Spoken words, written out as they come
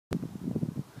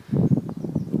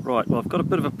Right, well, I've got a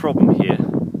bit of a problem here.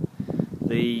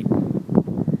 The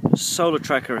solar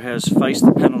tracker has faced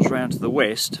the panels round to the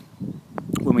west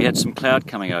when we had some cloud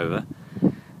coming over.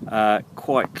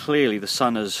 Quite clearly the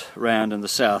sun is round in the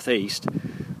southeast.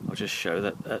 I'll just show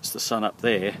that that's the sun up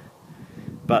there.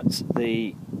 But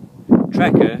the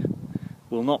tracker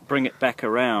will not bring it back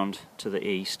around to the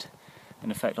east.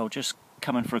 And in fact, I'll just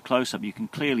come in for a close-up. You can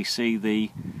clearly see the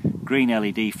green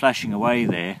LED flashing away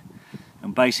there.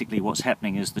 And basically what's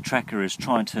happening is the tracker is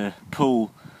trying to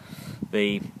pull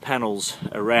the panels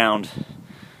around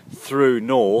through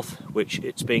north, which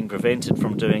it's being prevented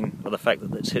from doing by the fact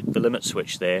that it's hit the limit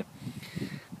switch there.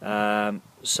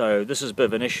 So this is a bit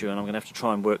of an issue, and I'm going to have to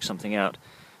try and work something out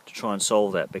to try and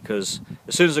solve that, because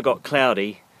as soon as it got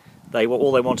cloudy,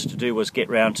 all they wanted to do was get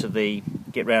round to the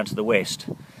west.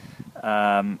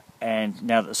 And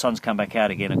now that the sun's come back out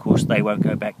again, of course, they won't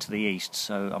go back to the east,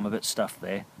 so I'm a bit stuffed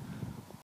there.